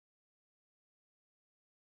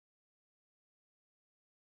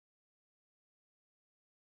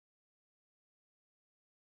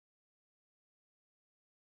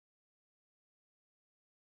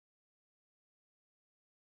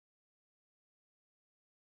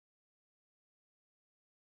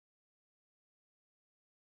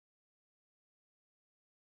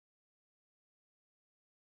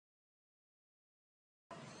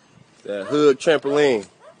That hood trampoline.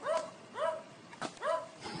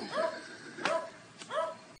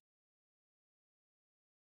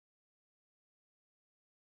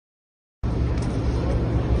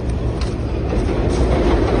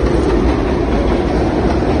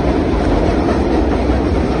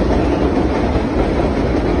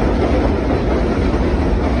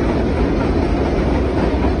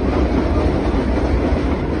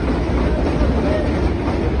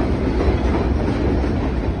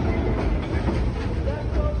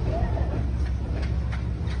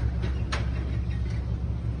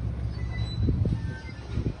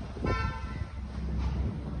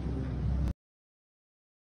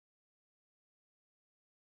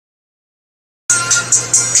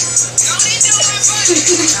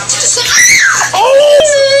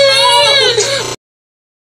 Oh!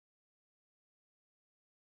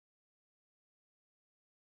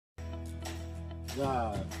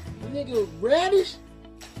 God, nigga, Radish?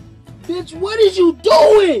 Bitch, what is you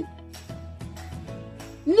doing?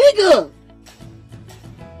 Nigga!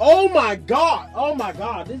 Oh my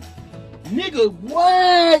god, this nigga,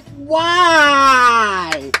 what?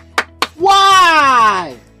 Why?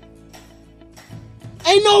 Why?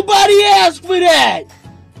 Ain't nobody asked for that.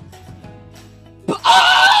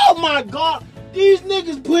 Oh my god, these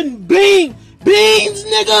niggas putting beans,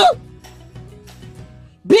 nigga.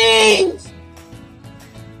 Beans.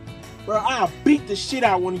 Bro, I'll beat the shit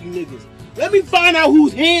out of one of you niggas. Let me find out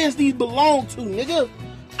whose hands these belong to, nigga.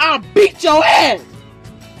 I'll beat your ass.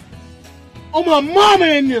 On my mama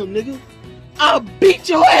and them, nigga. I'll beat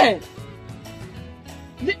your ass.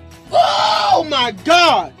 Oh my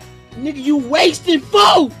god. Nigga, you wasting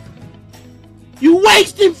food. You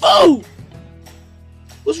wasting food.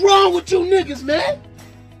 What's wrong with you niggas, man?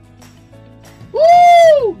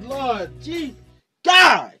 Woo! Lord, gee,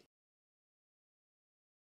 God.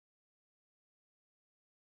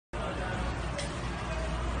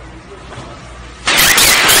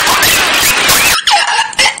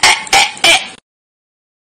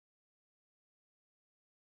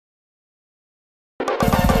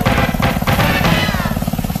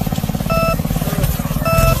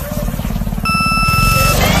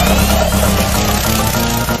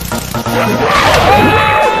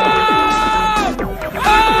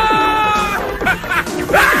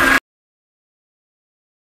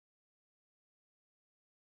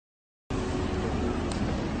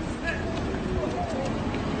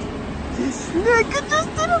 This nigga just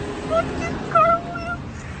did a fucking cartwheel.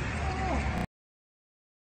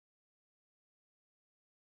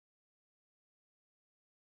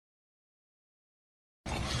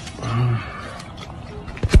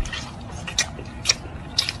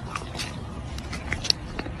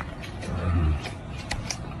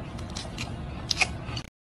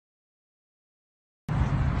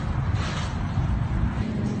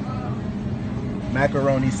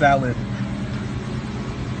 Macaroni salad.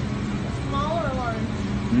 Small or large?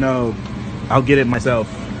 No, I'll get it myself.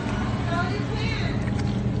 No, you can't.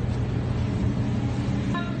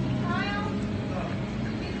 Kyle?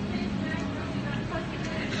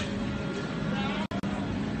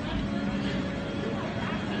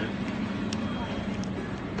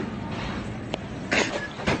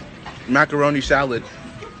 Macaroni salad.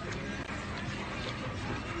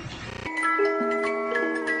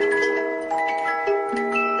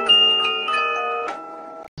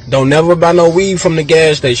 Don't never buy no weed from the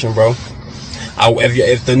gas station, bro.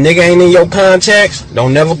 If the nigga ain't in your contacts,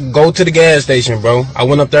 don't never go to the gas station, bro. I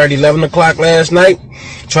went up there at 11 o'clock last night,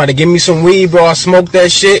 tried to give me some weed, bro. I smoked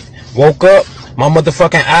that shit, woke up, my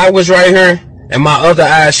motherfucking eye was right here, and my other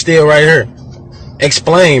eye still right here.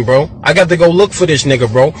 Explain, bro. I got to go look for this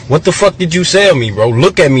nigga, bro. What the fuck did you sell me, bro?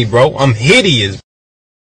 Look at me, bro. I'm hideous.